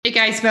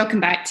Hey guys, welcome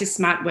back to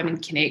Smart Women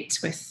Connect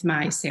with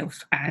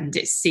myself and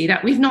it's Sarah.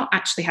 We've not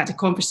actually had a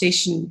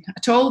conversation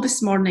at all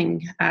this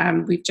morning.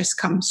 We've just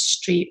come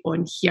straight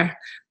on here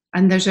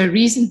and there's a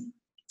reason,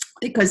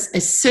 because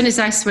as soon as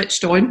I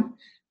switched on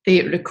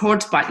the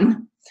record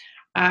button,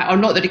 or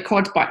not the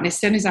record button, as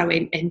soon as I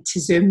went into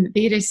Zoom,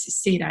 there is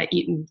Sarah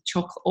eating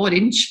chocolate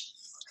orange.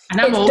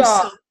 And I'm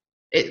dark.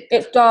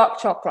 It's dark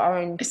chocolate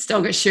orange. It's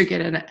still got sugar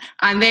in it.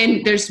 And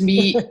then there's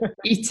me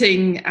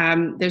eating,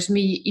 I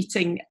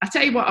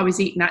tell you what I was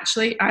eating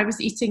actually. I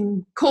was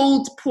eating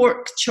cold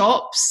pork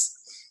chops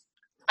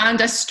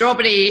and a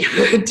strawberry.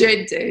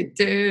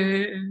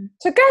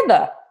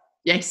 Together?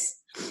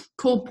 Yes.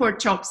 Cold pork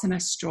chops and a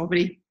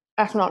strawberry.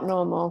 That's not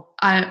normal.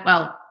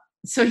 Well,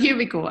 so here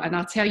we go. And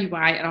I'll tell you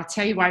why. And I'll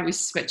tell you why we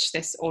switched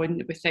this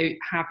on without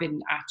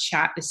having a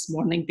chat this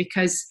morning.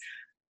 Because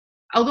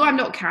although I'm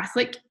not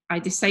Catholic, I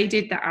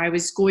decided that I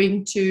was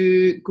going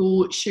to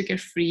go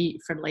sugar-free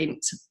for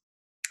Lent.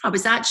 I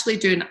was actually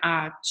doing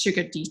a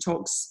sugar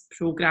detox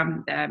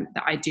program that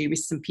I do with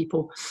some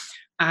people.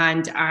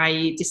 And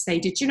I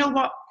decided, you know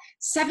what?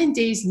 7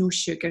 days, no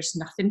sugar's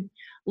nothing.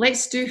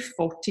 Let's do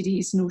 40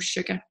 days, no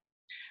sugar.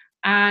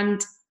 And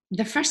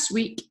the first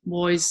week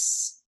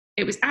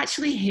it was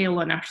actually hell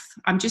on earth.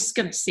 I'm just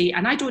going to say,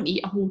 and I don't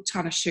eat a whole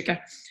ton of sugar,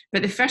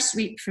 but the first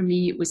week for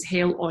me was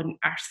hell on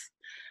earth.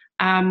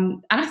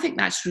 And I think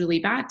that's really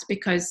bad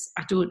because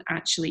I don't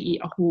actually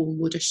eat a whole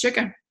load of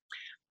sugar.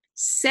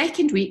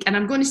 Second week, and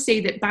I'm going to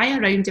say that by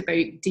around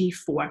about day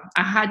 4,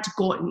 I had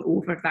gotten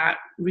over that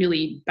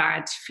really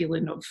bad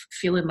feeling of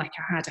feeling like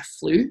I had a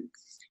flu.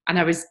 And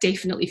I was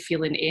definitely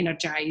feeling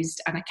energized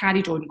and I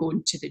carried on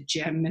going to the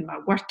gym and my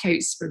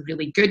workouts were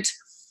really good.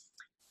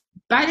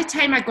 By the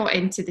time I got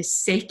into the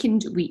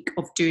second week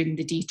of doing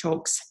the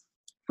detox,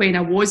 when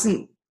I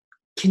wasn't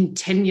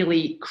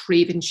continually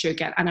craving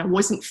sugar and I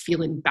wasn't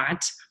feeling bad.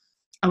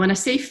 And when I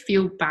say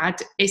feel bad,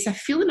 it's a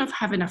feeling of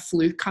having a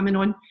flu coming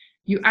on.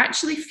 You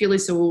actually feel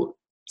as though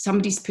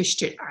somebody's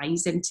pushed your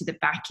eyes into the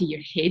back of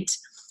your head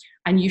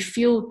and you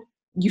feel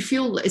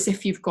as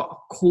if you've got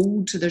a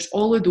cold. There's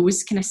all of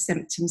those kind of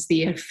symptoms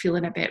there,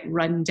 feeling a bit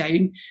run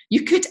down.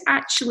 You could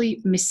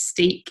actually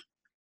mistake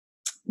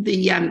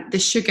the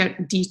sugar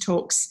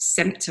detox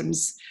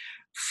symptoms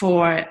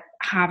for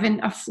having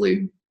a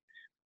flu.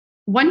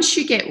 Once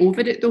you get over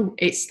it though,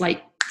 it's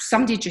like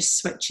somebody just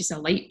switches a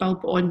light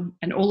bulb on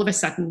and all of a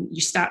sudden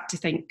you start to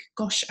think,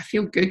 gosh, I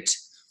feel good.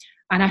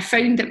 And I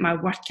found that my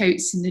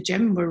workouts in the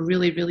gym were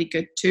really, really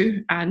good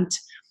too. And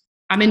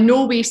I'm in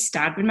no way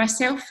starving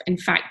myself. In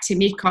fact, to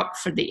make up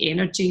for the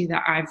energy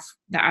that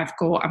I've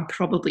got, I'm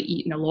probably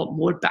eating a lot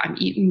more, but I'm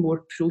eating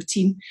more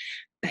protein.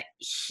 But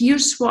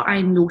here's what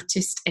I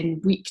noticed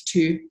in week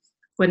 2,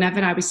 whenever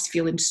I was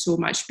feeling so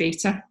much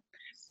better.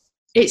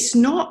 It's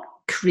not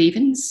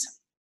cravings.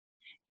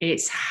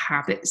 It's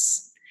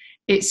habits.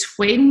 It's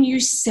when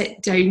you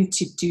sit down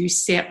to do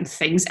certain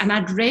things. And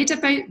I'd read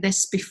about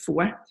this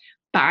before,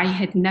 but I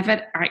had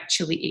never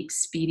actually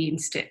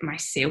experienced it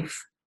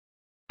myself.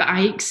 But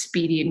I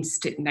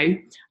experienced it now.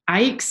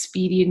 I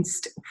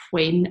experienced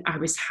when I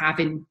was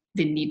having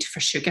the need for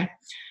sugar.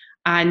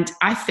 And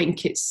I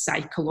think it's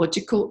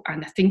psychological,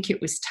 and I think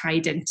it was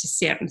tied into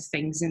certain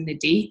things in the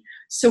day.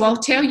 So I'll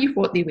tell you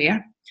what they were.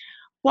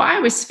 What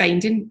I was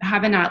finding,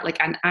 having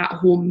an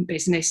at-home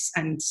business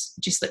and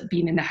just like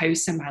being in the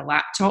house on my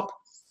laptop,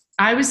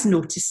 I was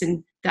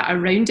noticing that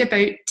around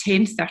about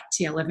 10:30,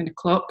 11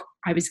 o'clock,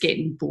 I was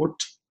getting bored.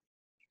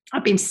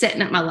 I've been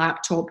sitting at my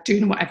laptop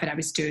doing whatever I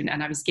was doing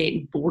and I was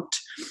getting bored.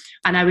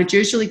 And I would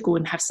usually go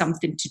and have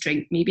something to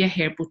drink, maybe a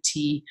herbal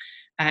tea.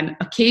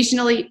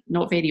 Occasionally,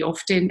 not very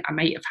often, I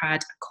might have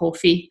had a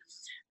coffee.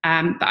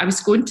 But I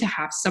was going to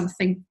have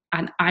something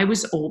and I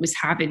was always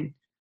having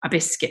a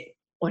biscuit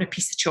or a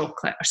piece of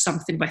chocolate or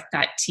something with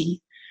that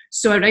tea.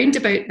 So around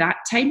about that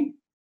time,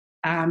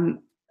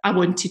 I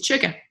wanted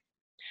sugar.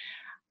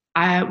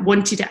 I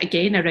wanted it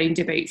again around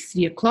about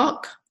 3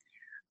 o'clock.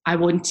 I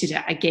wanted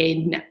it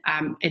again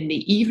in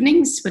the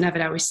evenings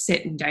whenever I was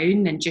sitting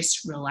down and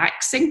just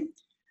relaxing.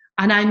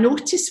 And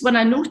when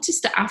I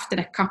noticed it after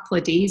a couple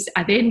of days,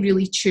 I then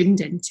really tuned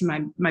into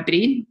my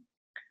brain.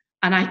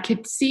 And I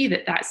could see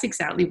that that's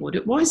exactly what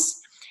it was.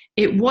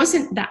 It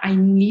wasn't that I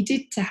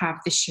needed to have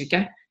the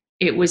sugar.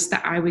 It was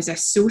that I was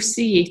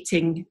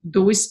associating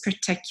those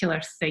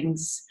particular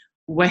things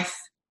with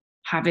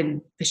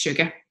having the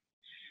sugar.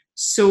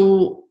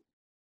 So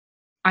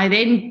I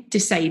then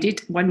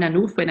decided, when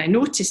I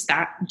noticed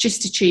that,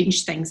 just to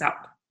change things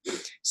up.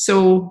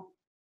 So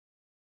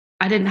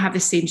I didn't have the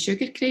same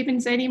sugar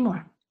cravings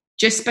anymore,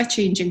 just by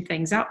changing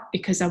things up,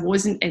 because I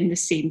wasn't in the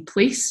same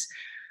place.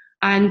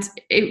 And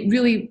it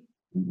really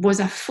was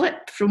a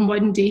flip from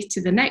one day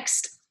to the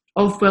next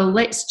of, well,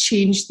 let's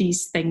change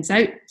these things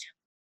out.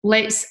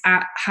 Let's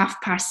at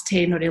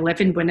 10:30 or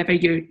 11, whenever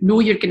you know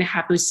you're going to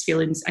have those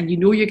feelings and you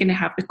know you're going to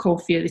have the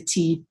coffee or the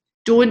tea,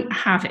 don't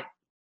have it.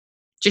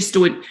 Just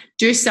don't.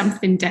 Do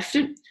something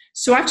different.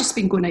 So I've just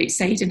been going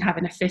outside and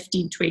having a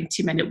 15,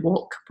 20-minute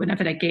walk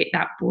whenever I get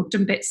that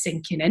boredom bit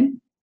sinking in.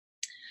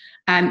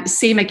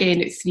 Same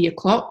again at 3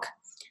 o'clock.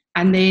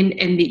 And then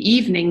in the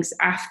evenings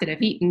after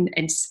I've eaten,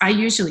 and I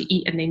usually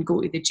eat and then go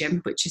to the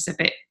gym, which is a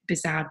bit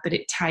bizarre, but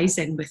it ties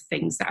in with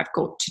things that I've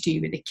got to do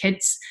with the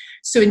kids.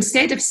 So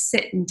instead of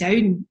sitting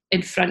down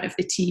in front of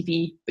the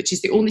TV, which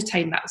is the only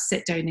time that I'll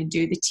sit down and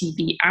do the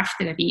TV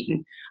after I've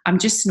eaten, I'm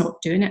just not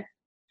doing it.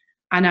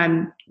 And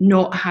I'm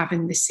not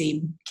having the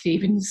same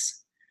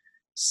cravings.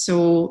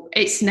 So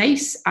it's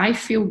nice. I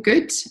feel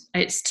good.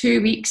 It's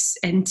 2 weeks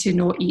into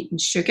not eating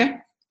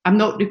sugar. I'm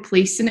not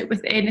replacing it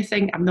with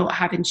anything. I'm not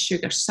having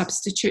sugar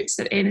substitutes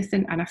or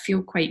anything, and I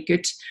feel quite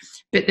good.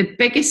 But the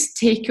biggest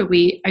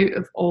takeaway out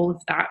of all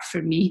of that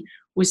for me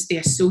was the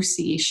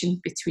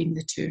association between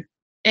the two.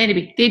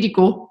 Anyway, there you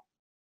go.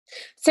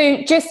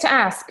 So just to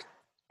ask,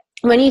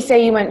 when you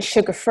say you went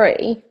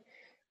sugar-free,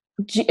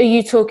 are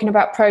you talking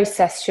about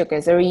processed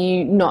sugars, or are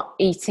you not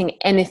eating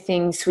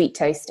anything sweet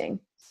tasting?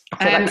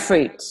 Like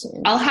fruit.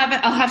 I'll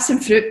have some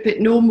fruit, but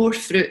no more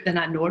fruit than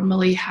I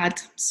normally had.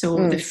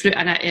 So the fruit,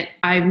 and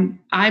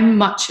I'm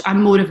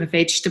more of a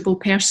vegetable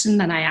person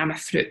than I am a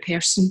fruit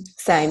person.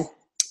 Same.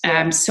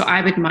 So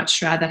I would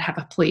much rather have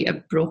a plate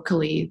of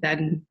broccoli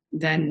than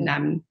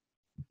an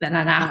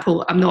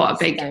apple. I'm not a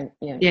big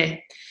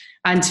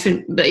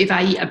but if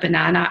I eat a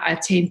banana, I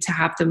tend to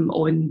have them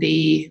on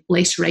the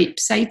less ripe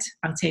side.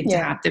 I'll tend to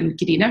have them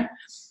greener.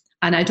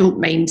 And I don't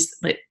mind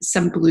like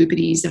some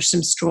blueberries or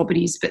some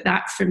strawberries, but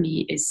that for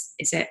me is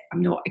it.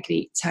 I'm not a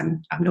great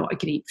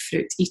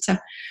fruit eater.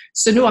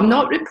 So no, I'm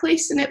not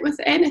replacing it with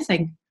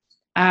anything.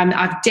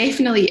 I've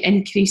definitely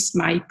increased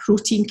my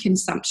protein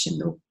consumption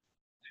though.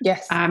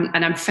 Yes.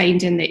 And I'm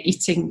finding that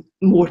eating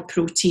more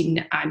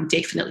protein, I'm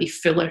definitely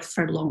fuller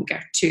for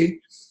longer too.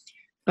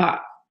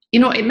 But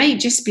it might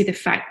just be the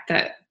fact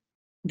that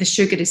the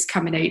sugar is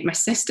coming out my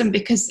system,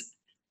 because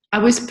I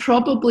was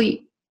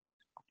probably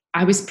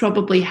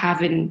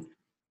having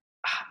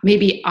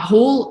maybe a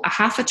whole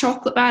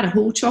chocolate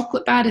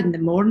bar in the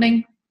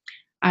morning.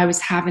 I was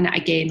having it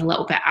again a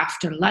little bit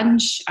after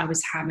lunch. I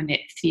was having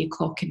it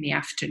 3:00 in the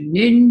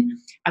afternoon.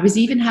 I was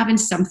even having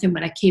something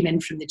when I came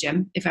in from the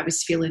gym. If I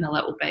was feeling a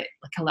little bit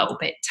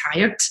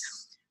tired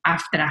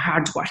after a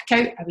hard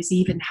workout, I was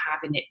even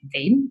having it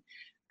then.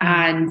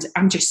 And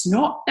I'm just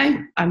not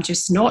now. I'm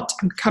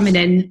coming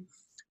in.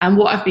 And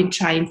what I've been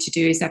trying to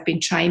do is I've been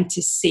trying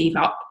to save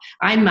up.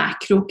 I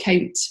macro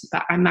count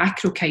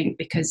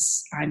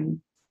because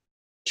I'm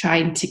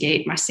trying to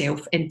get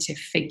myself into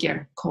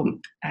figure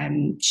comp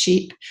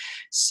shape.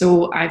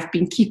 So I've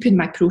been keeping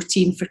my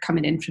protein for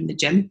coming in from the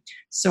gym.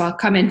 So I'll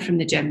come in from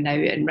the gym now,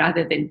 and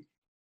rather than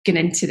going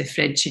into the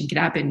fridge and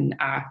grabbing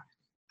a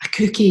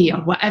cookie or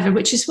whatever,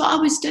 which is what I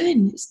was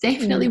doing. It's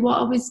definitely what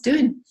I was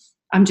doing.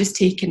 I'm just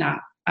taking a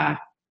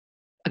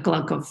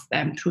glug of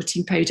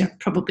protein powder,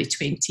 probably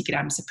 20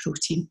 grams of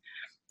protein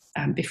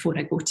before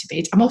I go to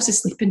bed. I'm also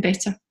sleeping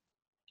better.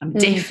 I'm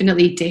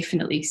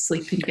definitely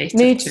sleeping better.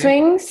 Mood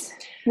swings?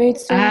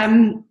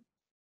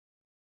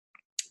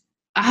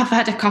 I have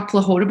had a couple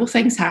of horrible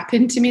things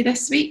happen to me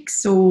this week.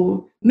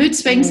 So mood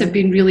swings have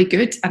been really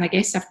good, and I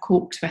guess I've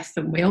coped with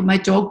them well. My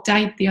dog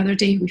died the other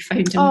day. We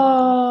found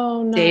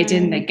him dead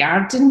in the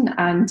garden,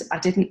 and I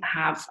didn't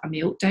have a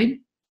meltdown.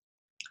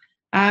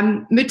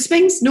 Mood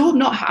swings? No,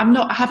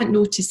 I haven't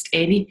noticed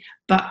any,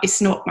 but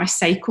it's not my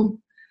cycle.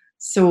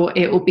 So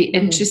it will be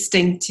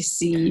interesting to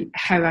see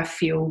how I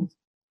feel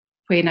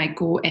when I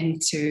go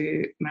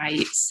into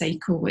my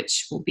cycle,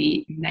 which will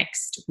be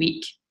next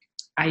week.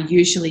 I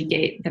usually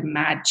get the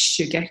mad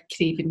sugar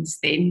cravings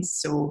then,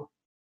 so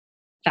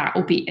that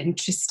will be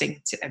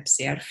interesting to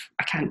observe.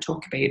 I can't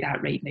talk about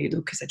that right now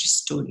though, because I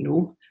just don't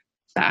know.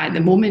 But at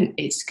the moment,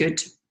 it's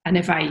good. And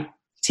if I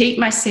take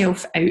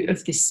myself out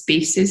of the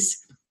spaces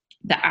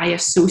that I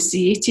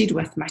associated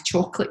with my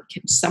chocolate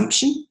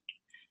consumption,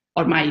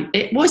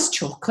 it was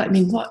chocolate. I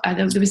mean,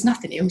 there was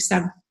nothing else.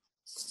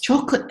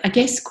 Chocolate, I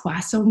guess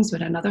croissants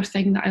were another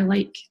thing that I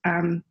like.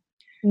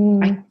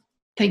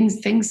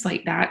 Things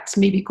like that,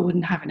 maybe going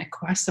and having a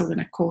croissant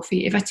and a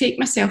coffee. If I take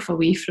myself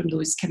away from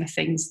those kind of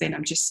things, then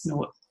I'm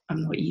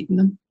not eating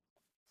them.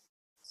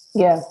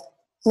 Yeah.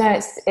 No,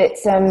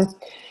 it's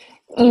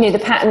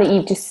the pattern that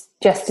you've just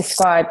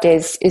described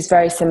is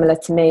very similar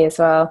to me as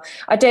well.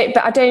 I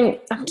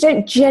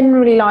don't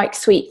generally like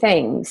sweet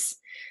things.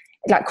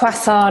 Like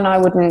croissant,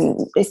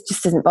 it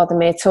just doesn't bother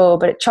me at all,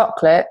 but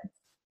chocolate.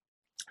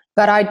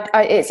 But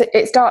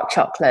it's dark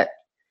chocolate.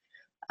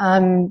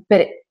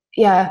 But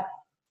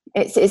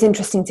it's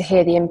interesting to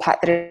hear the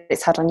impact that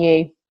it's had on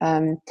you.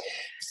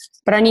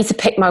 But I need to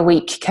pick my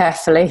week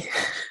carefully.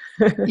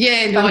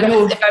 Yeah, no, I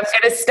know. If I'm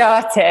going to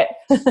start it.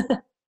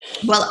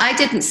 Well, I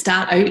didn't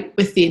start out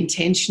with the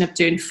intention of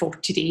doing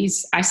 40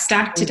 days. I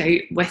started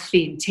out with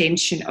the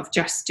intention of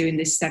just doing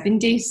the 7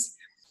 days.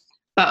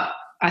 But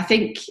I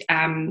think,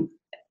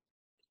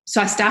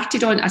 so I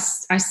started on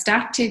Ash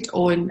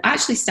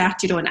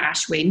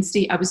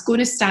Wednesday. I was going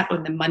to start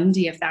on the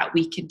Monday of that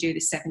week and do the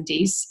 7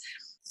 days.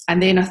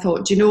 And then I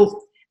thought,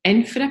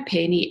 in for a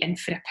penny, in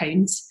for a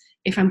pound.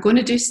 If I'm going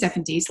to do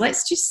 7 days,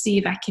 let's just see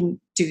if I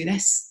can do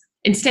this.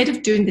 Instead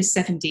of doing the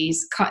 7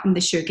 days, cutting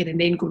the sugar and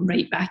then going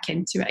right back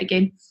into it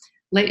again.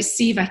 let's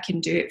see if I can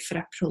do it for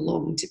a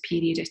prolonged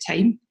period of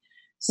time.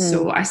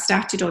 So I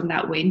started on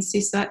that Wednesday.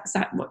 So is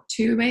that what,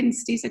 2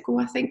 Wednesdays ago,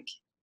 I think?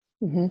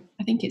 Mm-hmm.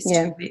 I think it's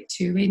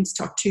two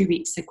Wednesdays or 2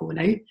 weeks ago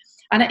now.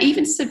 And I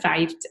even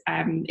survived.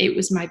 It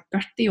was my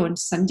birthday on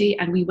Sunday,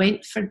 and we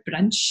went for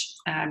brunch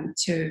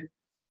to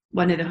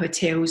one of the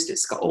hotels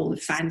that's got all the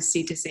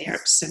fancy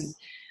desserts, and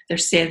they're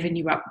serving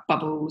you up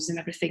bubbles and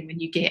everything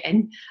when you get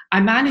in. I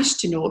managed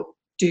to not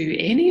do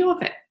any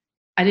of it.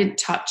 I didn't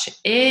touch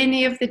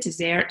any of the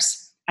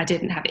desserts. I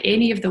didn't have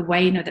any of the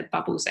wine or the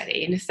bubbles or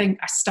anything.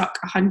 I stuck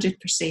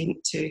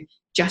 100% to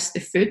just the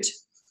food.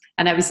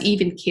 And I was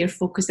even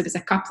careful because there was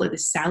a couple of the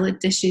salad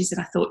dishes,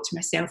 and I thought to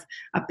myself,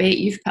 I bet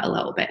you've put a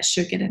little bit of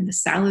sugar in the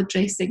salad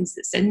dressings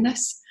that's in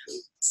this.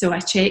 So I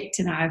checked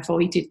and I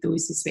avoided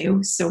those as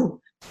well.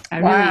 So I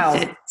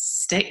really did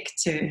stick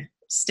to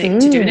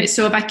doing it.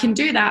 So if I can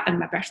do that on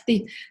my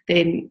birthday,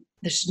 then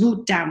there's no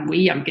damn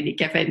way I'm going to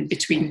give in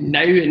between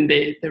now and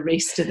the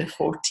rest of the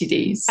 40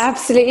 days.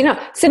 Absolutely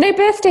not. So no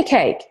birthday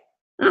cake?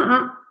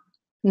 Uh-huh.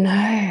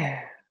 No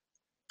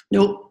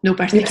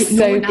birthday cake. So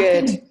no,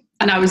 good. Nothing.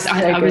 And I was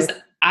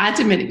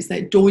adamant. It was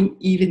like, don't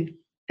even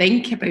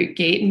think about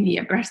getting me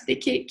a birthday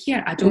cake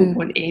here. I don't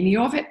want any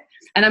of it.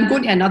 And I'm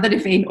going to another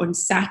event on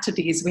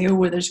Saturday as well,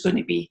 where there's going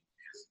to be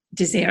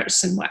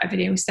desserts and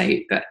whatever else out.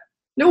 But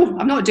no,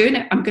 I'm not doing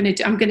it. I'm going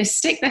to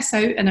stick this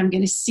out, and I'm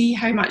going to see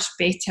how much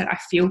better I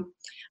feel.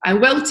 I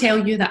will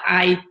tell you that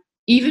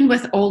even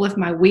with all of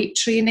my weight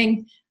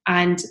training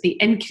and the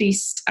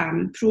increased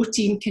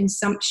protein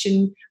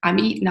consumption, I'm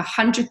eating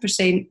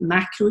 100%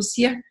 macros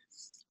here.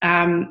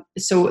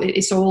 So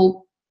it's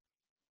all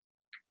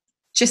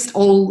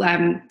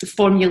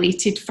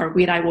formulated for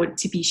where I want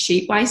to be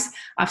shape-wise.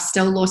 I've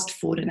still lost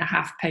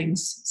 4.5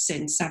 pounds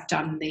since I've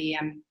done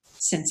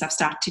since I've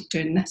started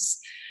doing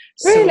this.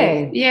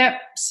 Really? So, yeah.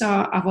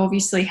 So I've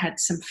obviously had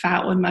some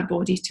fat on my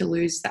body to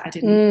lose that I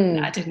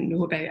didn't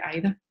know about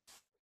either.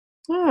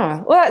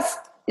 Oh, well, that's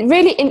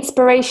really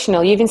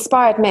inspirational. You've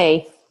inspired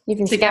me.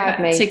 You've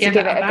inspired me to give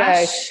it a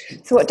go.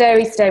 So what day are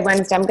we today?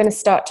 Wednesday. I'm going to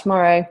start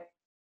tomorrow.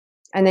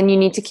 And then you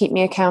need to keep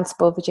me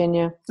accountable,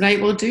 Virginia.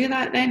 Right, we'll do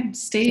that then.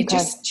 Stay, okay.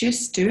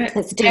 Just do it.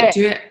 Let's do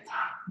it.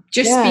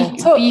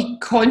 Just be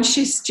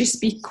conscious. Just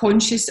be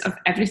conscious of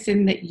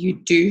everything that you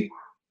do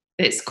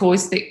that's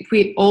caused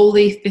all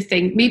the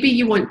thing. Maybe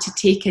you want to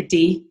take a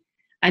day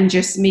and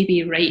just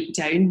maybe write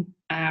down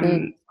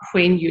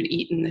when you're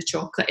eating the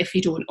chocolate, if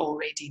you don't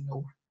already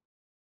know.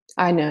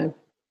 I know.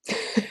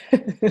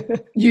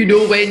 You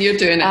know when you're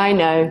doing it. I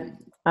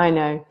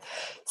know.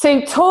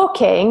 So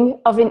talking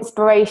of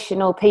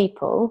inspirational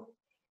people,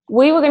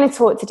 we were going to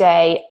talk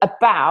today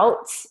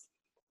about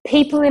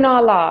people in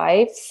our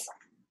lives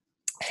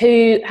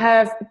who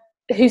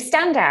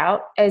stand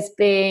out as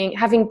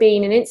having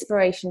been an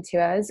inspiration to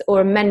us,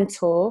 or a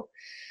mentor,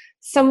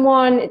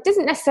 someone. It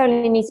doesn't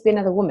necessarily need to be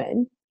another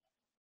woman,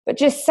 but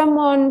just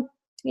someone,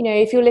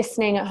 if you're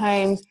listening at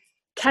home,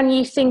 can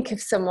you think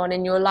of someone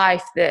in your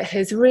life that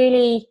has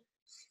really,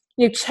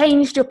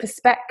 changed your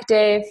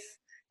perspective,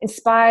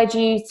 inspired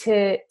you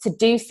to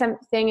do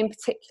something in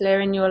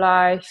particular in your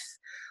life,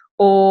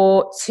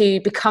 or to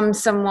become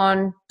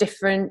someone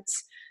different,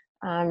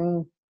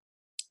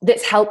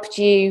 that's helped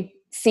you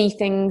see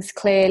things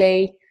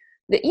clearly,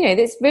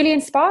 that's really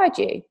inspired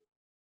you?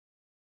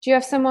 Do you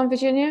have someone,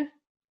 Virginia?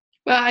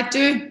 Well, I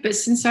do, but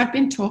since I've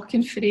been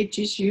talking for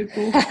ages, you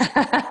go.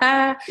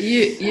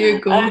 you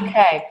go.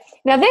 Okay.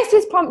 Now, this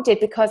was prompted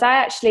because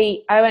I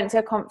went to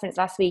a conference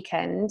last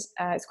weekend.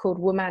 It's called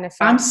Womanifest.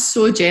 I'm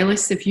so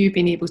jealous of you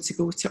being able to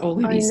go to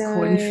all of these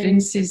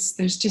conferences.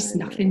 There's just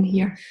nothing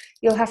here.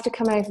 You'll have to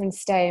come over and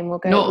stay, and we'll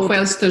go. Not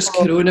whilst there's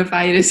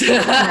coronavirus.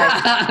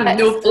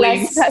 No,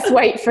 please. Let's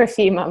wait for a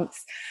few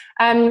months.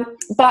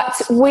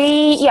 But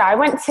I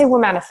went to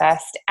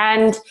Womanifest,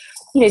 and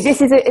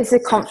this is a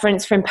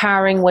conference for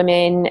empowering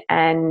women,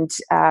 and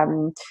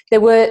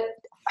there were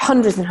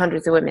hundreds and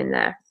hundreds of women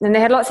there, and they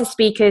had lots of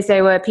speakers.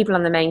 There were people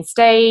on the main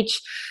stage,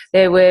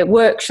 there were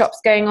workshops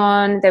going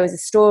on, there was a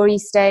story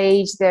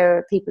stage, there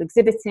were people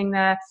exhibiting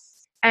there,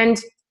 and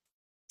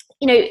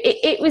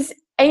it was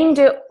aimed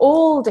at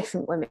all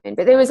different women,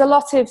 but there was a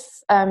lot of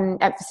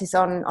emphasis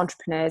on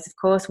entrepreneurs, of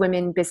course,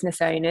 women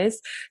business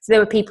owners. So there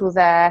were people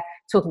there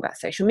talking about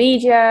social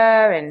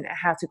media and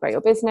how to grow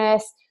your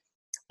business,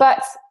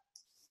 but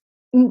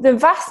the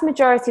vast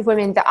majority of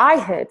women that I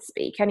heard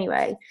speak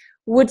anyway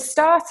would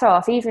start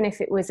off, even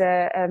if it was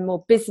a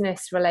more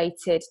business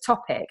related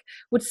topic,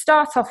 would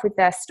start off with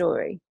their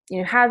story,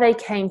 how they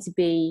came to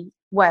be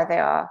where they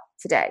are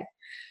today.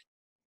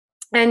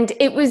 And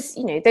it was,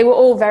 they were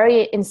all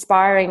very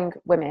inspiring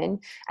women,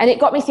 and it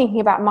got me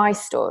thinking about my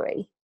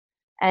story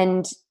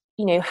and,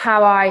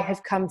 how I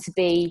have come to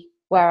be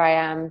where I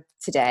am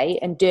today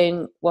and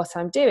doing what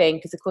I'm doing,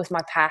 because of course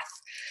my path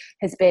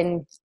has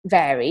been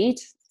varied,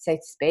 so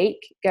to speak,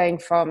 going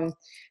from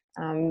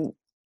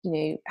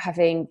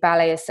having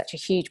ballet as such a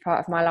huge part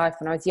of my life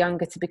when I was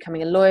younger, to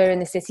becoming a lawyer in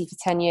the city for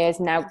 10 years,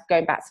 now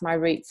going back to my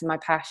roots and my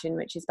passion,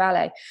 which is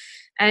ballet.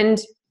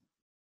 And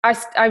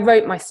I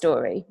wrote my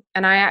story,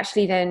 and I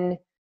actually then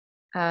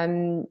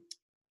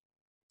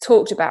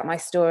talked about my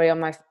story on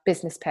my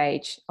business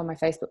page, on my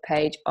Facebook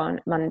page on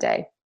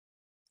Monday.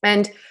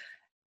 And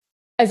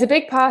as a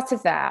big part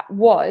of that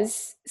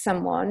was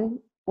someone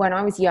when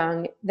I was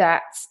young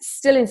that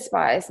still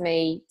inspires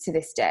me to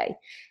this day.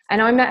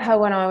 And I met her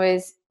when I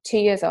was 2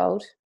 years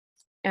old,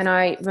 and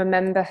I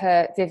remember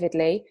her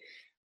vividly.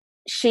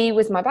 She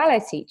was my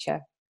ballet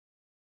teacher,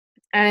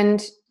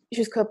 and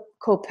she was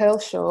called Pearl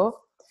Shaw.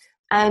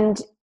 And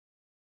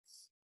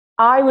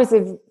I was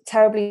a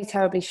terribly,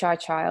 terribly shy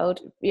child,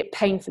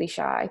 painfully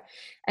shy,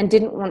 and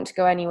didn't want to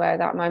go anywhere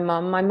without my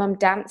mum. My mum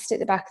danced at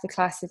the back of the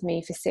class with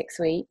me for 6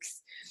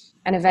 weeks,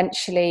 and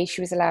eventually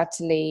she was allowed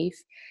to leave.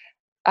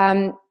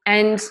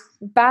 And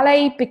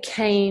ballet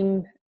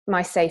became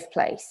my safe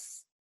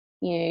place.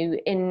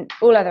 In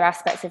all other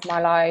aspects of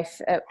my life,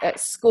 at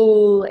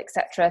school,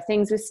 etc.,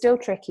 things were still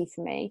tricky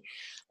for me.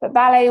 But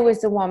ballet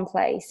was the one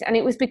place. And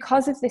it was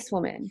because of this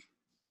woman.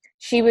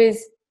 She was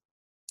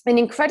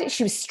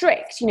she was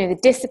strict, the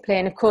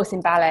discipline, of course,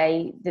 in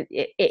ballet,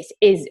 it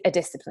is a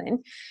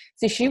discipline.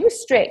 So she was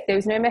strict. There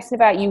was no messing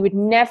about. You would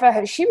never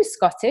have, she was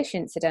Scottish,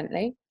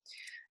 incidentally.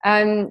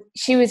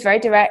 She was very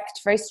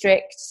direct, very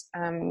strict.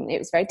 It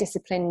was very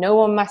disciplined. No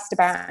one messed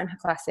about in her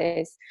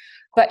classes.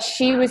 But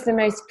she was the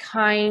most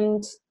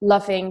kind,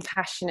 loving,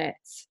 passionate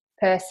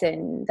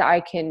person that I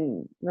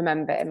can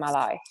remember in my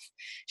life.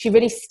 She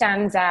really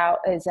stands out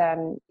as,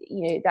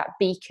 that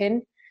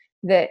beacon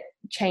that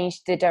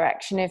changed the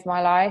direction of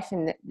my life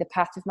and the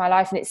path of my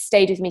life. And it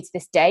stayed with me to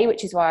this day,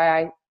 which is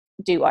why I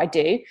do what I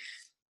do.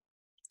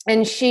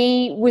 And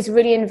she was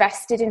really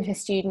invested in her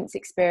students'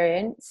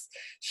 experience.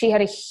 She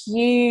had a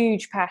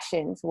huge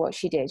passion for what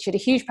she did. She had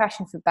a huge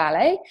passion for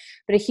ballet,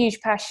 but a huge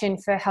passion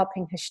for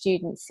helping her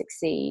students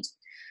succeed.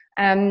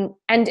 And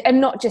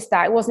not just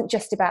that, it wasn't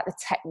just about the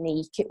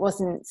technique. It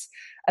wasn't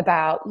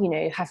about,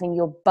 having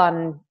your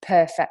bun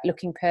perfect,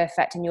 looking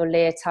perfect, and your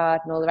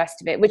leotard and all the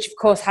rest of it, which of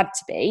course had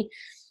to be.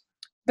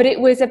 But it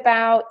was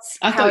about...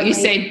 I thought you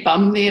said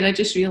bum there. I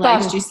just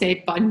realised you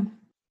said bun.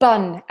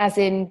 Bun, as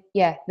in,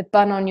 the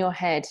bun on your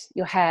head,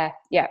 your hair,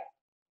 yeah.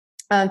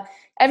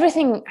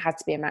 Everything had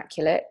to be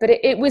immaculate, but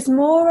it was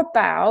more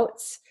about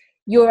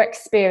your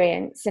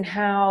experience and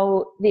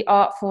how the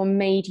art form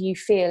made you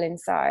feel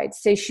inside.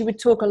 So she would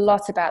talk a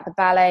lot about the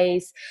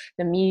ballets,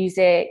 the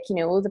music,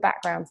 all the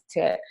background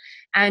to it.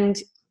 And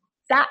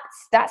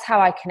that's how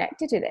I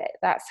connected with it.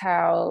 That's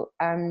how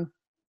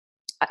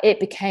it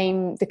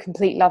became the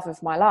complete love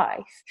of my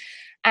life.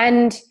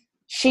 And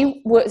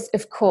she was,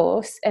 of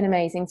course, an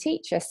amazing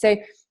teacher. So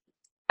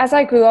as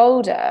I grew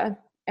older,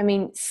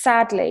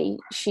 sadly,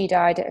 she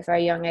died at a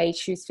very young age.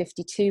 She was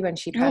 52 when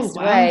she passed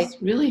away.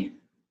 Really?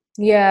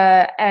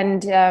 Yeah,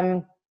 and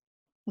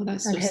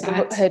that's so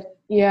sad.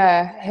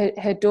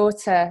 Her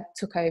daughter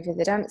took over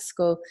the dance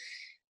school,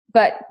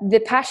 but the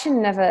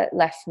passion never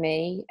left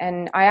me,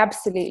 and I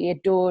absolutely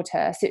adored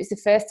her. So it was the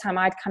first time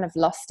I'd kind of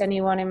lost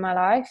anyone in my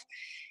life,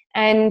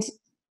 and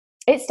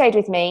it stayed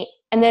with me.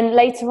 And then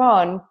later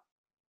on,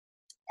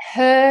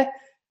 her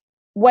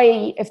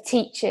way of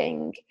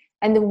teaching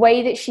and the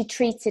way that she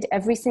treated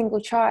every single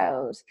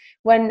child,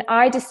 when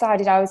I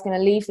decided I was going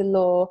to leave the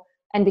law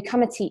and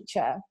become a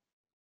teacher,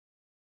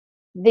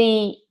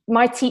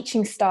 my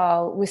teaching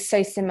style was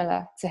so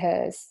similar to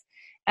hers.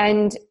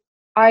 And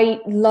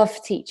I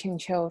love teaching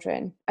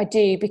children. I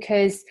do,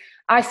 because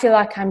I feel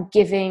like I'm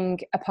giving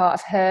a part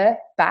of her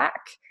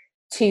back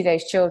to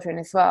those children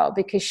as well,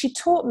 because she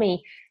taught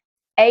me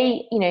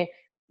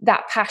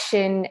that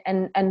passion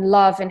and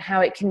love and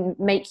how it can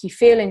make you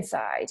feel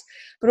inside,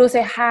 but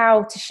also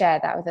how to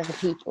share that with other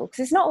people,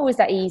 because it's not always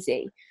that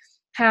easy.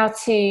 How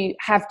to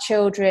have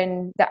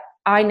children that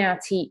I now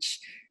teach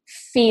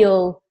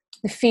feel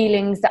the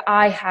feelings that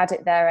I had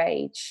at their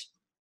age.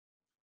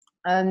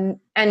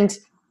 And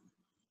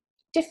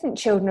different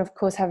children, of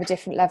course, have a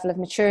different level of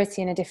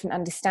maturity and a different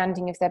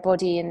understanding of their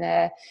body and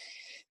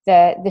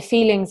the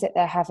feelings that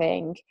they're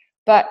having.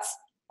 But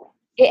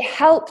it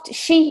helped.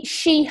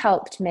 She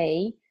helped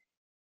me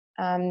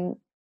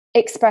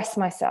express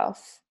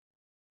myself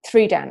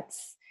through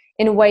dance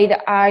in a way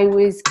that I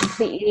was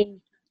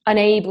completely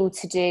unable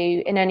to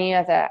do in any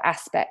other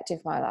aspect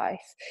of my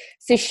life.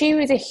 So she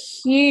was a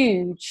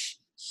huge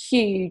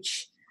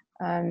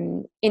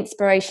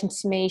inspiration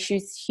to me. She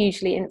was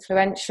hugely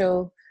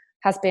influential,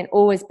 has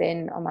always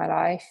been on my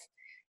life.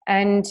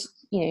 And,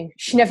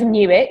 she never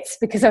knew it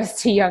because I was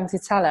too young to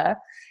tell her.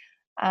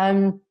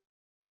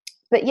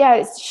 But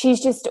yeah,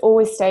 she's just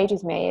always stayed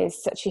with me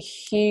as such a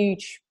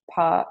huge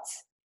part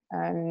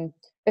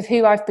of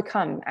who I've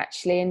become,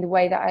 actually, in the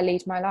way that I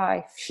lead my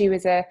life. She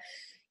was they're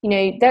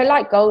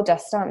like gold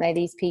dust, aren't they,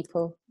 these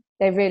people?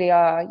 They really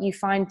are. You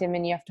find them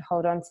and you have to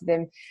hold on to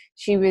them.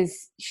 She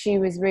was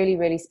really,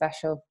 really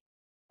special.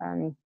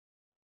 And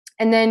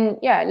then,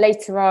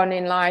 later on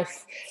in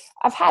life,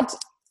 I've had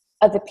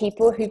other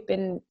people who've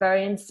been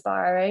very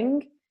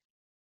inspiring.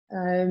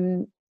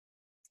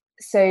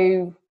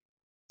 So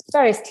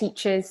various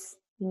teachers,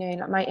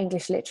 like my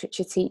English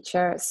literature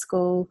teacher at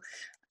school,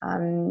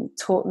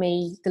 taught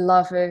me the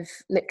love of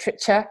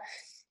literature,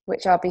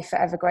 which I'll be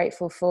forever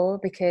grateful for,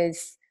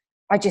 because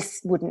I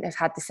just wouldn't have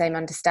had the same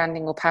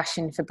understanding or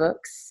passion for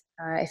books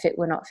if it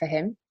were not for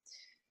him.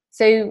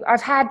 So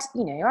I've had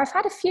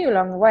a few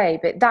along the way,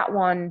 but that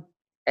one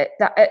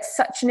at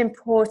such an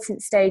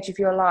important stage of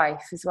your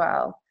life as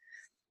well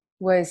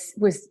was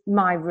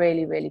my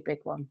really, really big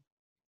one.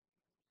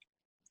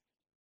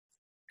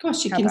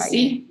 Gosh, you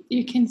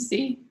can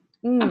see.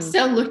 I'm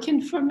still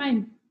looking for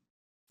mine.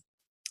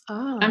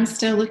 I'm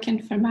still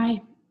looking for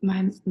my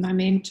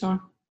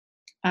mentor.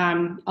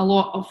 A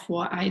lot of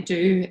what I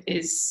do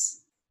is,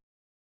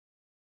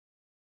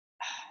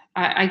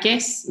 I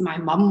guess my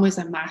mum was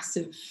a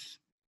massive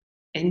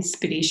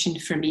inspiration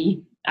for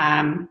me,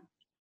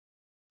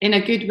 in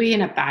a good way,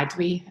 in a bad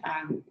way.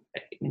 I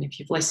mean, if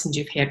you've listened,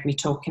 you've heard me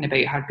talking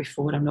about her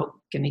before. I'm not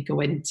going to go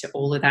into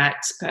all of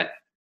that, but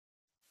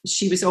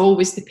she was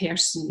always the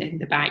person in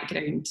the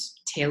background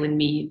telling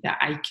me that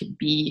I could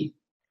be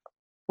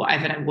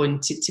whatever I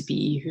wanted to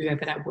be,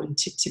 whoever I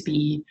wanted to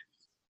be,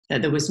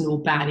 that there was no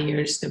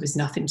barriers, there was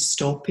nothing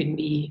stopping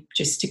me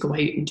just to go out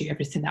and do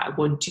everything that I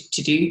wanted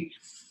to do.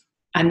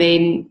 And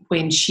then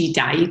when she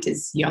died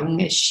as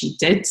young as she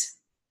did,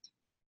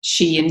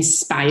 she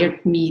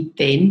inspired me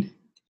then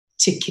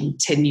to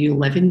continue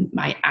living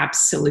my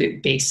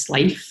absolute best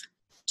life,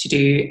 to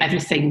do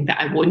everything that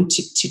I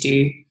wanted to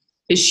do.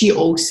 But she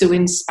also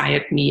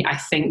inspired me, I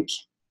think,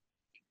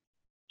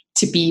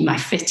 to be my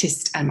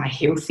fittest and my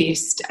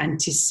healthiest, and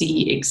to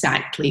see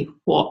exactly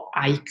what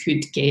I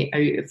could get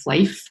out of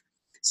life.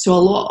 So a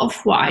lot of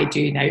what I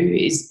do now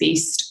is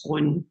based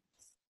on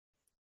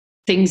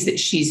things that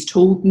she's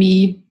told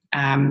me.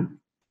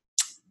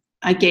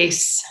 I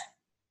guess,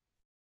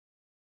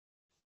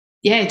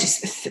 yeah,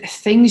 just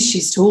things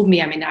she's told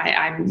me. I mean,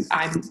 I'm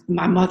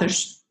my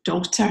mother's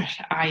daughter.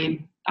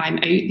 I'm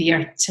out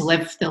there to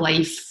live the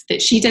life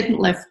that she didn't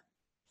live.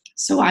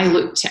 So I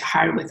looked at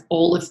her with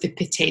all of the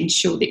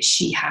potential that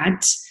she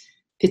had,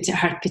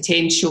 her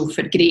potential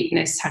for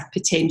greatness, her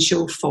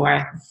potential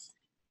for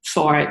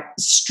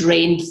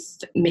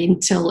strength,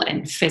 mental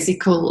and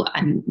physical,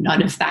 and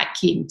none of that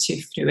came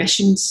to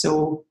fruition.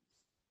 So,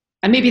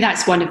 and maybe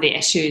that's one of the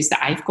issues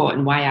that I've got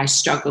and why I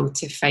struggle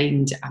to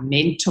find a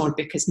mentor,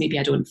 because maybe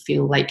I don't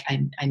feel like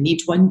I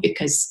need one,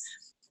 because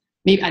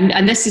maybe,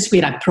 and this is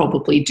where I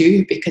probably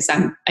do, because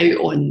I'm out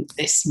on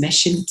this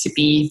mission to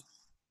be,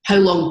 how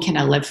long can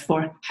I live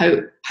for?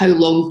 How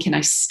long can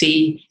I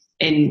stay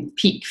in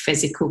peak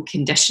physical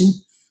condition?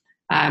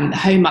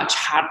 How much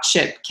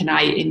hardship can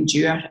I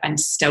endure and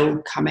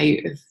still come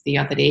out of the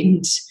other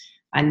end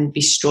and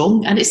be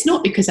strong? And it's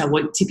not because I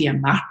want to be a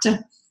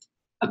martyr.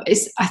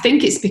 I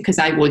think it's because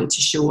I want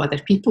to show other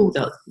people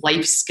that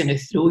life's going to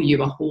throw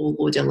you a whole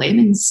load of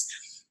lemons.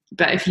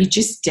 But if you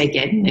just dig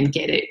in and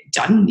get it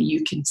done,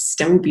 you can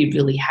still be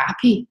really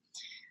happy.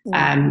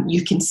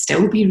 You can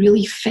still be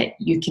really fit.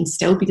 You can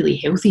still be really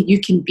healthy. You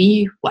can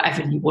be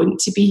whatever you want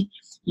to be.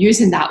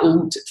 Using that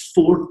old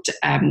Ford,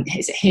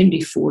 is it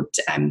Henry Ford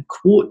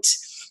quote,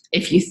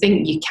 if you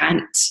think you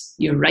can't,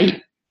 you're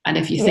right. And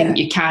if you think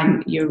you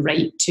can, you're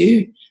right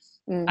too.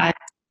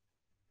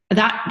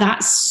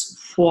 That's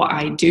what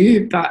I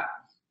do. But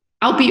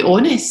I'll be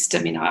honest. I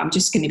mean, I'm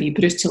just going to be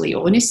brutally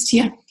honest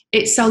here.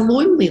 It's a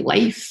lonely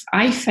life.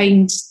 I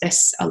find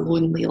this a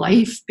lonely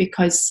life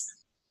because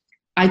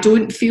I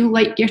don't feel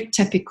like your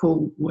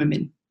typical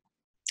woman.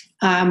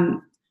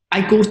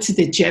 I go to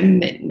the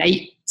gym at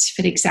night,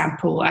 for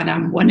example, and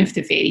I'm one of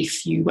the very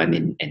few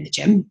women in the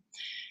gym.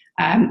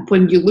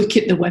 When you look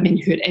at the women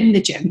who are in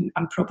the gym,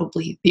 I'm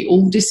probably the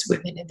oldest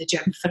woman in the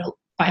gym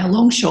by a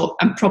long shot.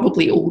 I'm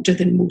probably older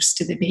than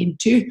most of the men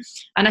too.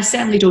 And I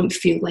certainly don't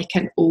feel like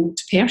an old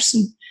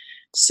person.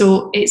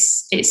 So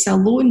it's a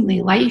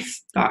lonely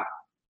life, but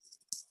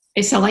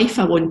it's a life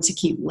I want to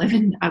keep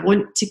living. I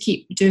want to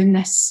keep doing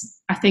this.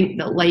 I think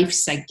that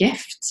life's a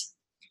gift.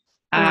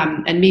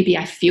 And maybe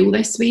I feel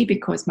this way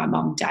because my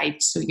mum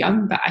died so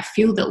young, but I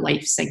feel that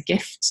life's a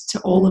gift to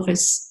all of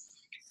us.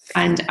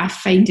 And I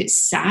find it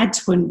sad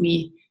when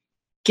we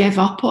give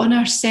up on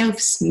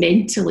ourselves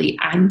mentally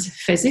and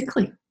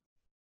physically.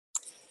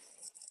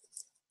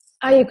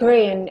 I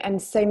agree.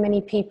 And so many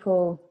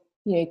people,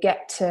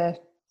 get to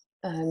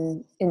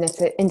into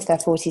their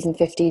 40s and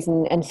 50s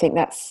and think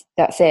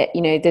that's it.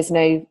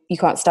 You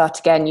can't start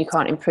again. You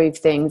can't improve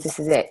things. This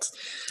is it.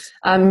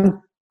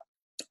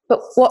 But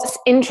what's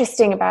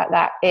interesting about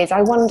that is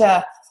I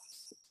wonder,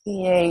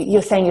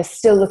 you're saying you're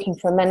still looking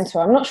for a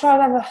mentor. I'm not sure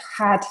I've ever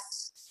had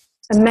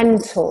a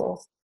mentor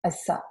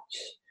as such.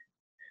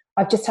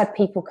 I've just had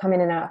people come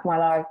in and out of my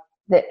life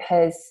that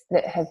have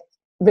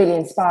really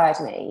inspired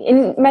me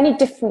in many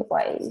different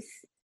ways.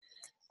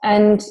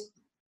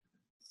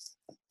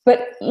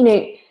 But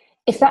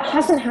if that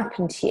hasn't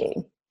happened to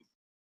you,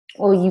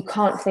 or you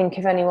can't think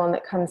of anyone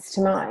that comes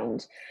to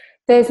mind,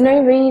 there's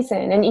no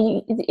reason,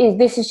 and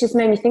this has just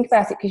made me think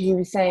about it because you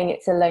were saying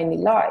it's a lonely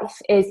life,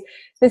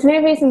 there's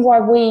no reason why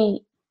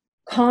we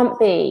can't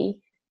be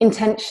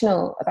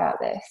intentional about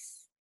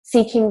this,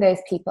 seeking those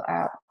people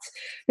out.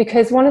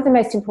 Because one of the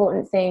most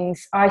important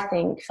things, I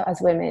think, for us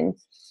women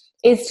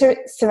is to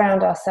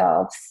surround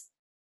ourselves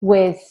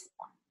with,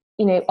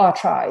 you know, our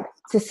tribe,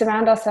 to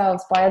surround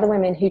ourselves by other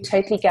women who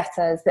totally get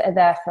us, that are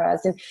there for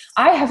us. And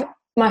I have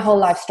my whole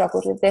life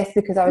struggled with this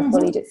because I was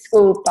bullied at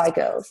school by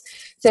girls.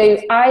 So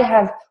I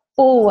have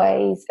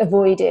always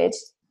avoided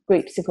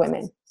groups of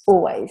women,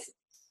 always,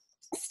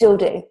 still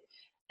do.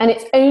 And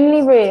it's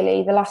only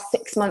really the last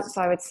 6 months,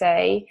 I would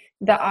say,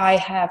 that I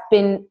have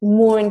been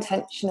more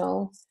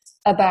intentional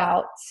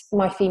about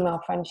my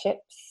female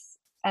friendships.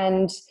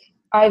 And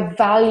I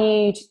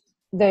valued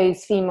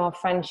those female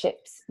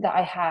friendships that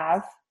I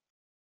have,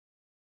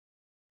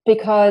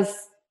 because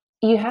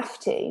you have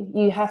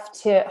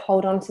to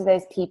hold on to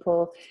those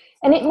people.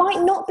 And it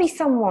might not be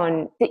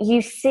someone that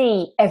you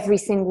see every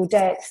single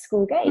day at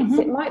school gates.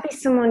 It might be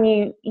someone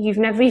you've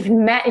never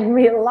even met in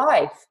real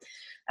life.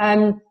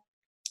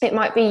 It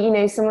might be, you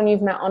know, someone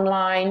you've met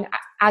online,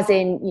 as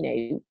in, you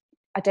know,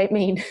 I don't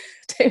mean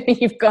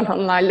you've gone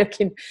online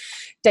looking,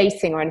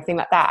 dating or anything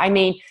like that. I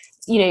mean,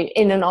 you know,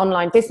 in an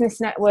online business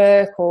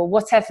network or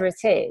whatever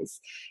it is.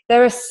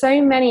 There are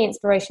so many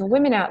inspirational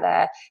women out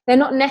there. They're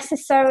not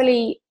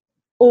necessarily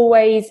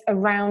always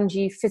around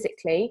you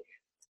physically,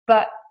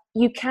 but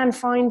you can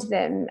find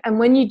them. And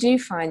when you do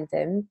find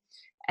them,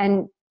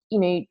 and, you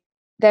know,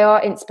 they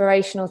are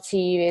inspirational to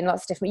you in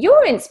lots of different,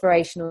 you're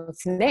inspirational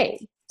to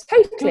me.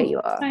 Totally,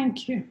 you are.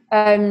 Thank you.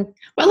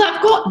 Well,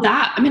 I've got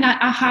that. I mean,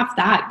 I have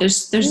that.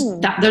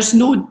 There's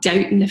no doubt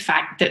in the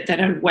fact that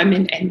there are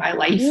women in my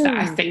life that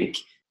I think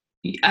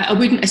I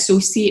wouldn't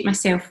associate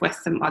myself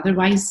with them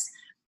otherwise.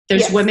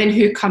 There's women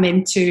who come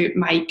into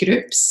my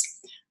groups,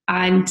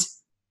 and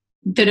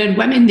there are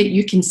women that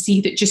you can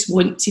see that just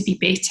want to be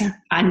better.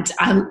 And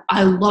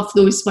I love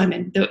those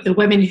women, the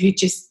women who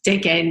just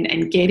dig in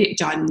and get it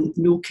done,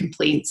 no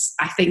complaints.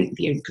 I think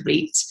they're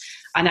great.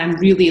 And I'm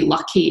really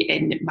lucky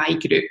in my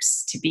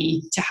groups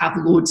to have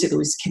loads of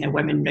those kind of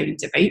women round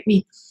about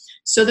me.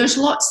 So there's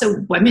lots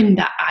of women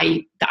that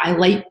I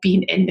like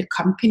being in the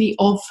company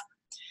of.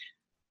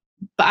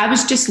 But I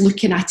was just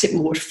looking at it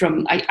more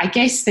from, I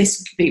guess,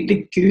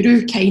 the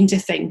guru kind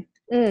of thing.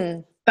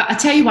 But I'll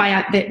tell you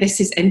why this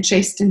is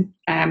interesting.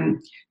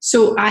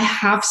 So I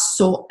have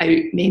sought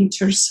out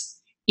mentors.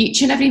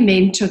 Each and every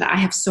mentor that I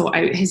have sought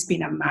out has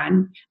been a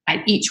man,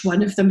 and each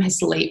one of them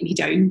has let me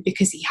down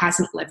because he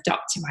hasn't lived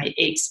up to my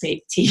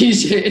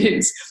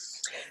expectations.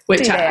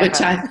 Which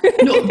I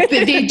no, but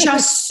they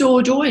just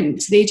so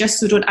don't. They just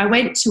so don't. I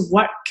went to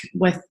work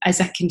as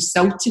a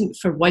consultant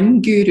for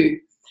one guru.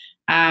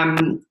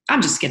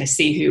 I'm just going to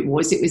say who it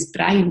was. It was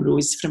Brian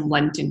Rose from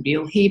London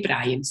Rail. Hey,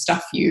 Brian,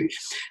 stuff you.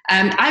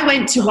 I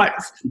went to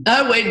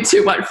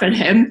work for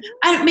him.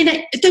 I mean,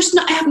 I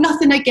have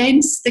nothing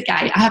against the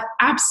guy. I have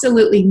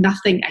absolutely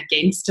nothing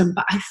against him.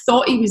 But I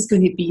thought he was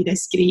going to be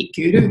this great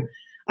guru,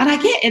 and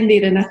I get in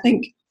there and I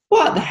think,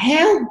 what the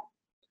hell?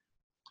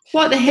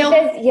 What the hell?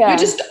 You're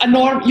just a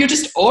norm. You're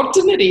just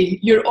ordinary.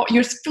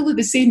 You're full of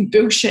the same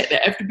bullshit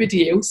that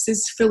everybody else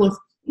is full of.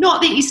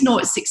 Not that he's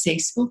not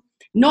successful.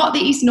 Not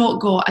that he's not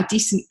got a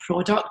decent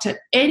product or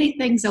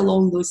anything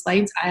along those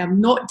lines. I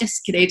am not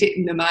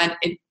discrediting the man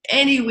in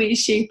any way,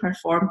 shape or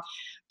form,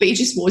 but he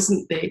just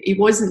wasn't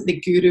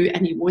the guru,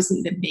 and he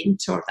wasn't the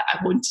mentor that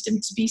I wanted him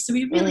to be. So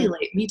he really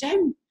let me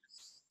down.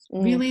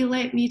 Really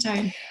let me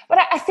down. But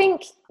I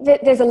think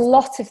that there's a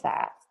lot of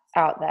that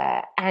out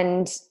there,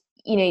 and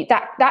you know,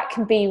 that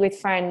can be with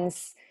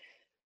friends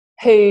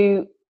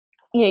who,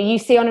 you know, you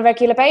see on a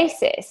regular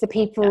basis, the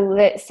people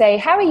that say,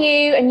 "How are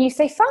you?" and you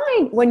say,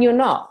 "Fine," when you're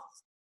not.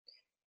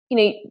 You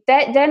know,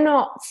 they're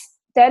not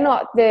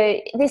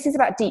this is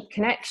about deep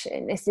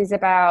connection. This is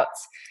about,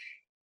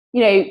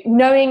 you know,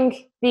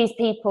 knowing these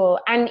people.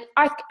 And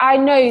I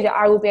know that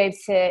I will be able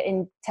to,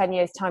 in 10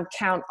 years' time,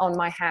 count on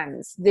my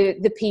hands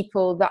the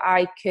people that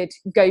I could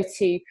go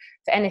to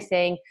for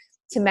anything,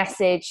 to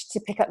message, to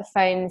pick up the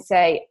phone and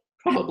say,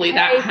 probably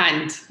that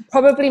hand.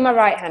 Probably my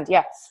right hand,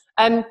 yes.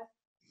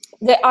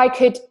 That I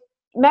could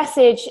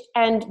message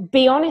and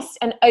be honest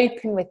and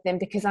open with them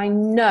because I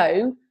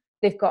know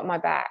they've got my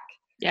back.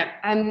 Yeah.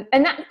 And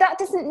that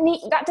doesn't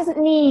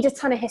need a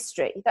ton of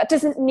history. That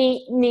doesn't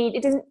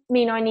it doesn't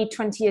mean I need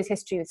 20 years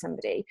history with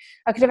somebody.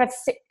 I could have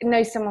had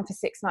know someone for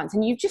 6 months,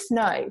 and you just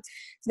know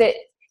that,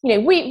 you know,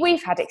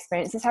 we've had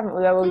experiences, haven't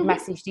we, where we've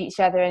messaged each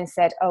other and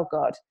said, "Oh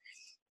God."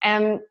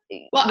 Well,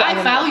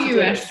 I value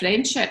our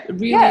friendship.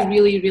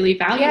 Really, really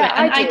value it.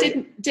 And I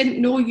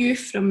didn't know you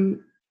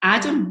from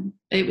Adam.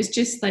 It was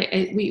just like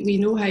we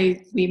know how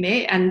we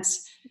met, and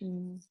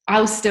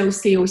I'll still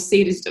say, "Oh,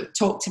 Sarah's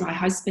talked to my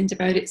husband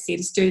about it.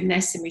 Sarah's doing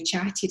this, and we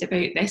chatted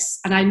about this."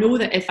 And I know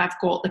that if I've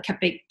got like a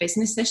big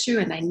business issue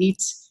and I need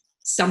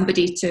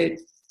somebody to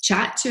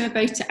chat to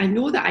about it, I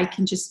know that I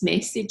can just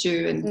message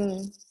you,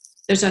 and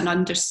there's an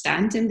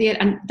understanding there,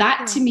 and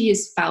that to me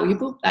is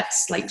valuable.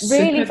 That's like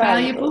really super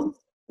valuable.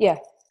 Yeah,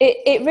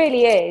 it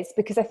really is,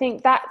 because I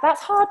think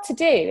that's hard to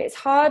do. It's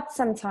hard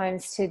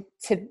sometimes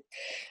to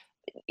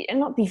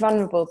not be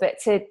vulnerable, but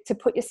to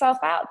put yourself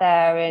out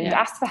there and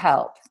ask for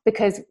help,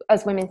 because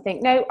as women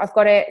think, no, I've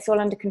got it, it's all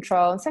under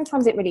control, and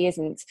sometimes it really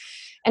isn't.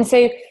 And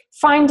so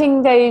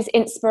finding those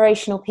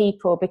inspirational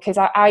people, because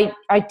I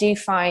do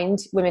find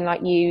women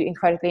like you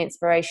incredibly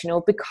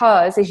inspirational,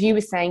 because as you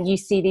were saying, you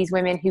see these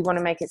women who want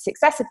to make a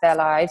success of their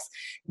lives,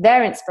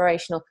 they're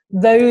inspirational.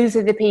 Those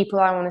are the people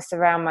I want to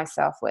surround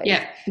myself with.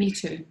 Yeah, me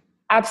too.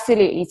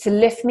 Absolutely, to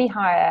lift me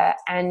higher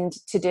and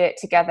to do it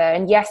together.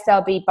 And yes,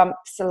 there'll be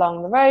bumps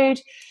along the road,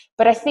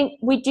 but I think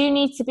we do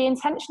need to be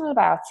intentional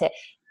about it.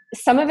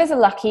 Some of us are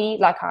lucky,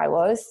 like I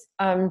was,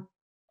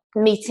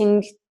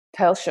 meeting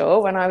Pearl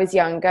Shaw when I was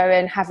younger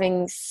and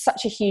having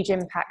such a huge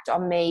impact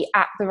on me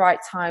at the right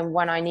time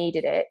when I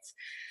needed it.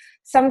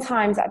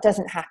 Sometimes that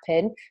doesn't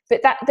happen,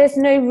 but that there's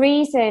no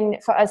reason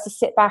for us to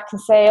sit back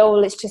and say, oh,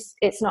 well,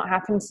 it's not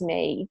happened to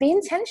me. Be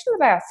intentional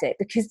about it,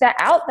 because they're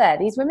out there.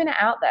 These women are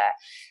out there.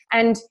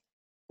 And,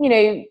 you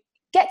know,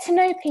 get to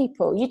know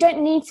people. You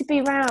don't need to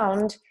be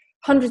around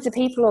hundreds of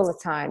people all the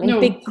time in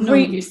big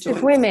groups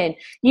of women.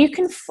 You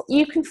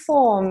can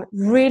form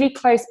really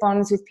close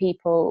bonds with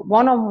people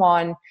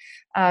one-on-one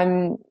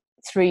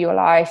through your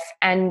life,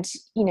 and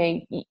you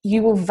know,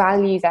 you will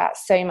value that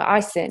so much. I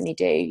certainly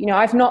do. You know,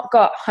 I've not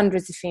got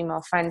hundreds of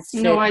female friends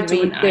for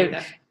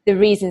the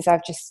reasons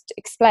I've just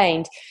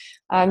explained,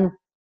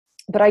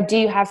 but I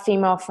do have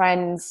female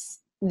friends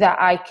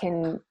that I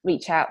can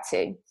reach out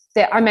to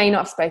that I may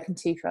not have spoken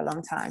to for a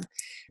long time,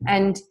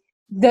 and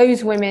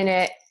those women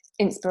are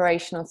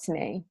inspirational to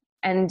me,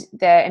 and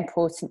they're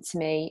important to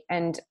me,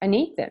 and I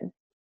need them.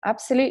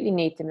 Absolutely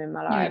need them in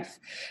my life.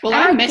 Well,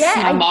 I miss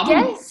my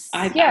mum.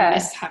 I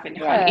miss having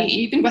her,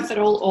 even with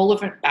all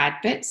of her bad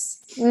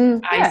bits.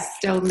 I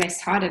still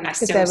miss her, and I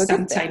still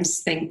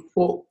sometimes think,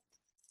 what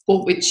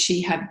would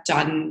she have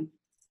done?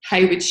 How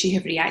would she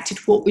have reacted?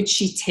 What would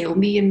she tell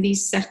me in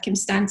these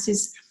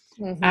circumstances?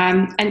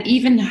 And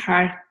even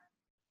her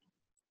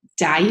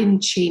dying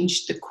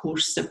changed the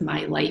course of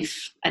my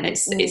life, and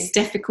it's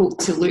difficult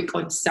to look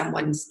on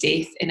someone's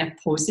death in a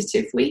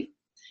positive way,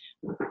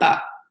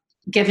 but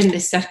given the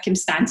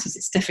circumstances,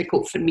 it's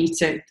difficult for me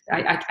to,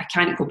 I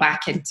can't go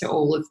back into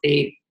all of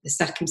the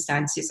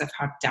circumstances of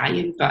her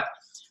dying, but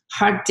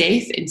her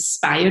death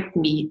inspired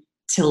me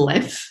to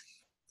live.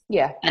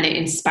 Yeah. And it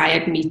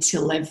inspired me to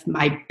live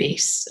my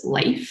best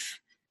life.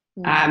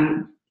 I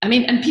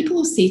mean, and people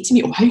will say to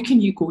me, oh, how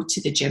can you go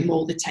to the gym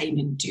all the time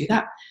and do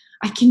that?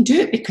 I can do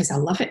it because I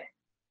love it.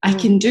 I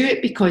can do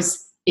it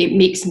because it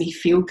makes me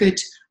feel good.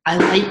 I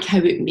like how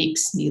it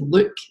makes me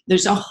look.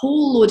 There's a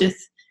whole load of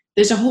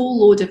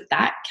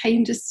that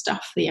kind of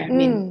stuff there. I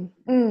mean,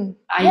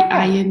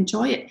 I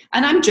enjoy it.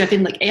 And I'm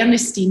driven, like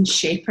Ernestine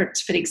Shepherd,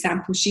 for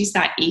example. She's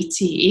that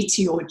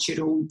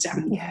 80-odd-year-old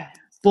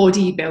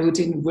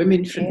bodybuilding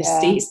woman from the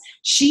States.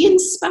 She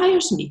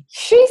inspires me.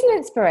 She's an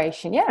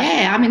inspiration,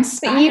 Yeah, I'm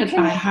inspired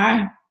by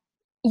her.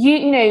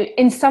 You know,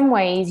 in some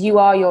ways, you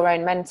are your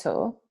own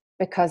mentor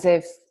because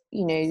of,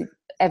 you know,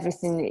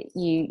 everything that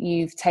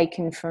you've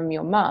taken from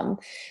your mum.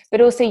 But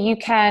also you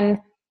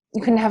can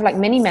have like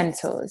mini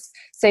mentors.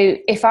 So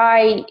if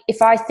I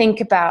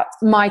think about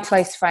my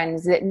close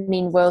friends that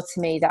mean world to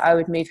me, that I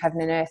would move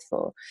heaven and earth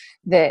for,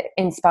 that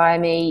inspire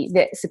me,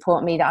 that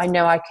support me, that I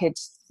know I could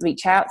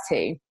reach out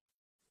to,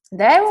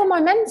 they're all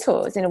my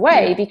mentors in a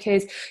way,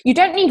 because you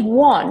don't need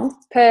one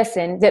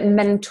person that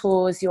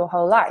mentors your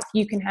whole life.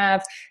 You can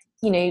have,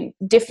 you know,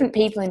 different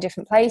people in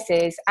different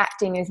places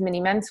acting as mini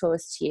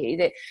mentors to you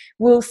that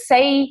will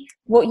say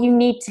what you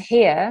need to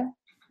hear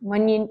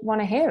when you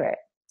want to hear it.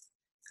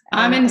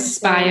 I'm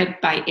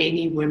inspired by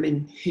any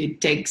woman who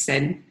digs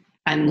in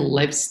and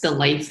lives the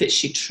life that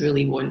she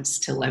truly wants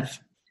to live.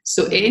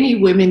 So any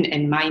woman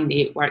in my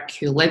network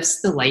who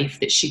lives the life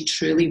that she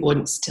truly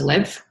wants to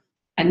live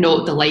and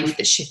not the life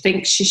that she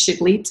thinks she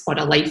should lead or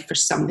a life for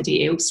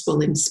somebody else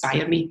will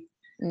inspire me.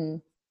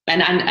 And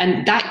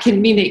that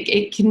can mean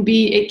it can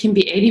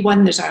be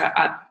anyone. There's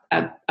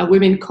a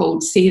woman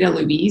called Sarah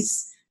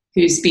Louise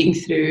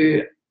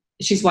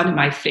she's one of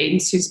my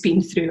friends who's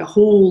been through a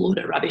whole load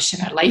of rubbish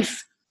in her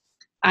life.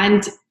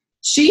 And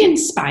she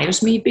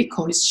inspires me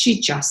because she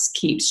just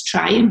keeps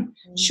trying.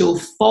 She'll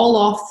fall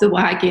off the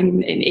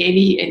wagon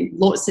in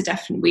lots of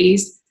different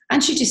ways,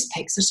 and she just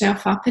picks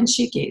herself up and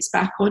she gets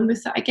back on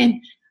with it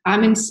again.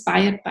 I'm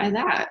inspired by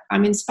that.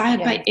 I'm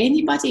inspired by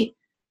anybody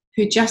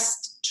who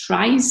just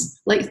tries,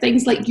 like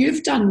things like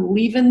you've done,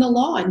 leaving the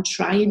law and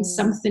trying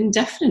something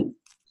different,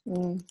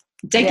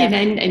 digging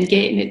in and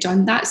getting it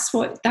done. That's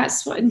what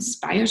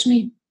inspires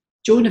me.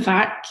 Joan of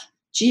Arc,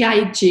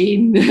 G.I.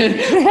 Jane,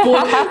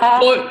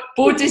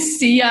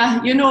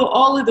 Bodicea, you know,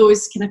 all of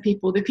those kind of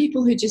people, the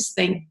people who just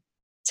think,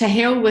 to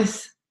hell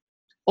with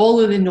all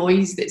of the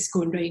noise that's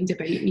going round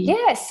about me.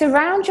 Yeah,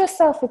 surround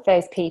yourself with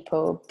those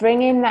people.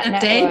 Bring in that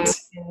network.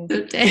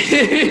 They're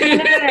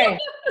dead. No.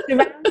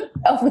 Surround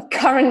yourself with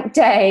current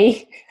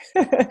day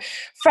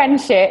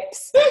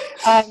friendships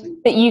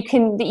that you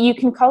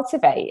can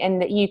cultivate,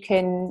 and that you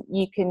can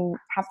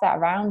have that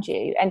around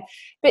you.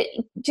 But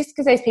just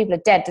because those people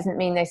are dead doesn't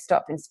mean they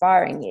stop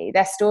inspiring you.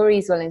 Their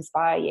stories will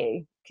inspire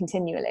you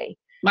continually.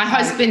 My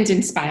husband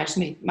inspires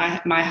me.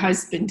 My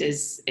husband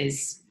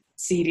is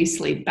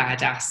seriously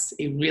badass.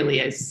 He really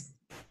is.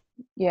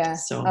 Yeah.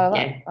 So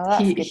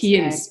that's good he to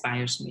know.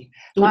 inspires me.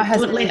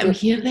 Don't let him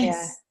hear this.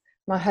 Yeah.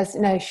 My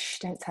husband, no,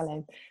 don't tell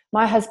him.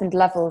 My husband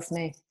levels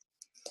me.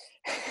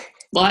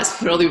 Well, that's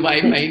probably why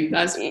I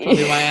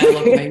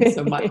love mine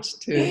so much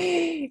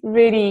too.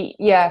 Really,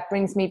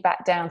 brings me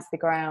back down to the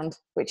ground,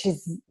 which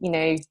is,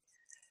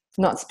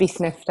 not to be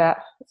sniffed at.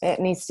 It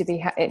needs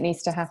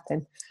to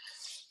happen.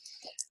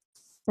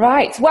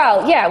 Right.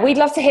 Well, we'd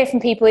love to hear from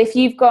people. If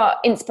you've got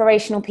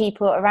inspirational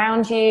people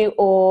around you,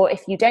 or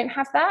if you don't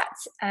have that,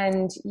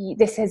 and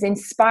this has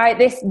inspired,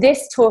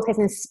 this talk has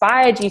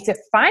inspired you to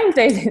find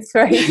those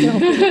inspirational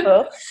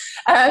people,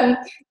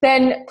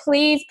 then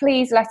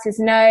please let us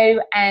know.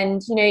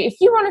 And,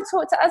 if you want to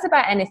talk to us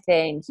about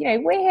anything,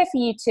 we're here for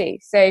you too.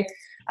 So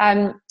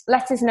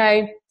let us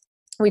know.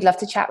 We'd love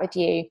to chat with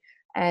you.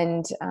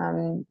 And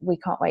we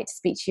can't wait to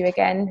speak to you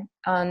again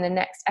on the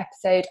next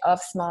episode of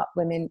Smart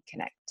Women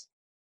Connect.